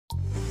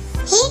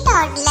Hey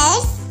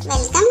toddlers,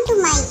 welcome to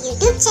my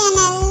YouTube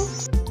channel.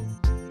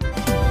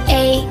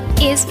 A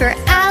is for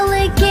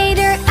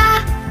alligator,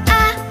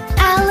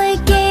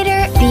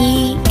 alligator.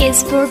 B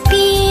is for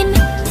bean,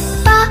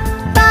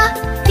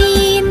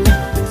 bean.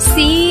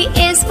 C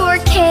is for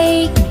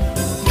cake,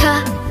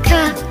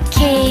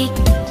 cake.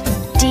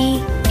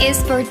 D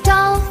is for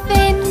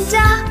dolphin,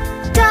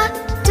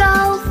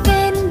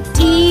 dolphin.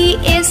 E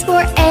is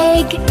for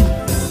egg,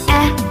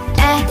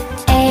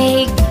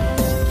 egg.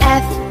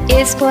 F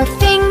is for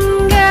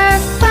finger,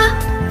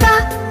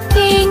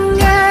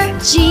 finger.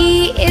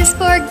 G is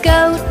for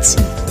goat,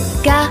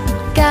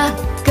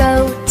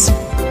 goat.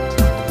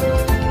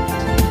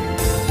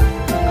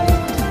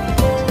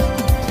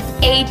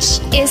 H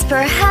is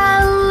for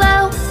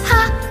hello,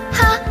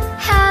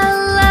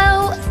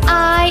 hello.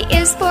 I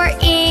is for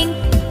ink,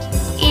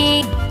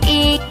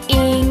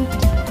 ink.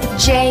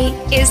 J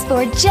is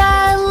for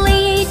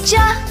jelly,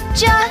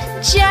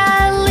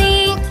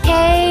 jelly.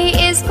 K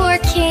is for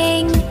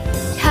king,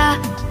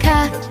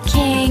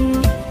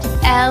 king.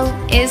 L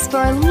is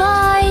for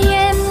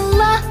lion,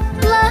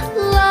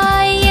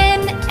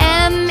 lion.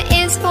 M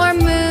is for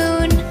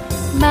moon,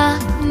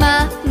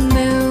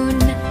 moon.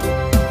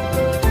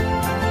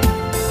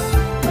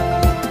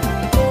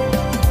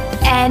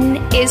 N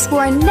is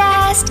for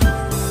nest,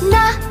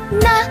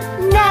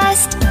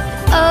 nest.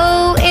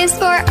 O is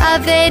for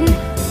oven,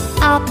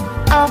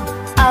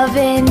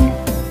 oven.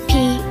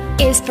 P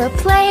is for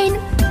plane,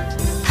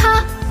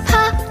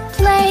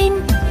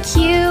 plane.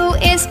 Q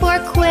is for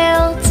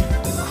quilt,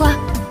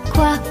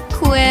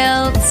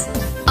 quilt.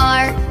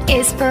 R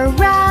is for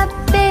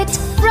rabbit,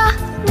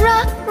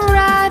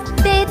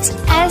 rabbit.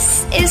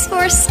 S is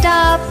for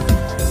stop,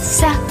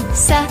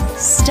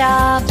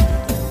 stop.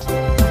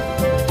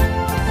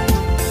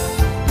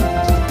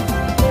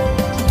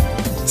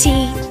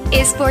 T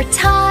is for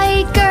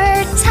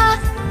tiger,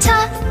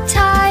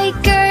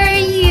 tiger.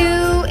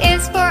 U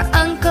is for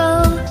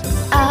uncle,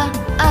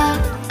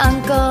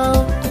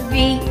 uncle.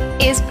 V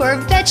is for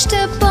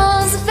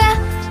vegetables,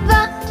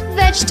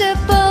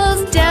 vegetables.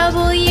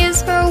 W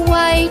is for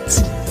white,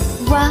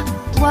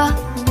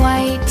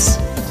 white.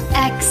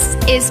 X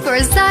is for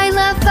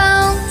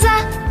xylophone,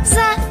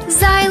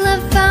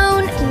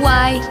 xylophone.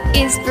 Y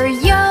is for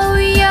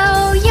yo-yo,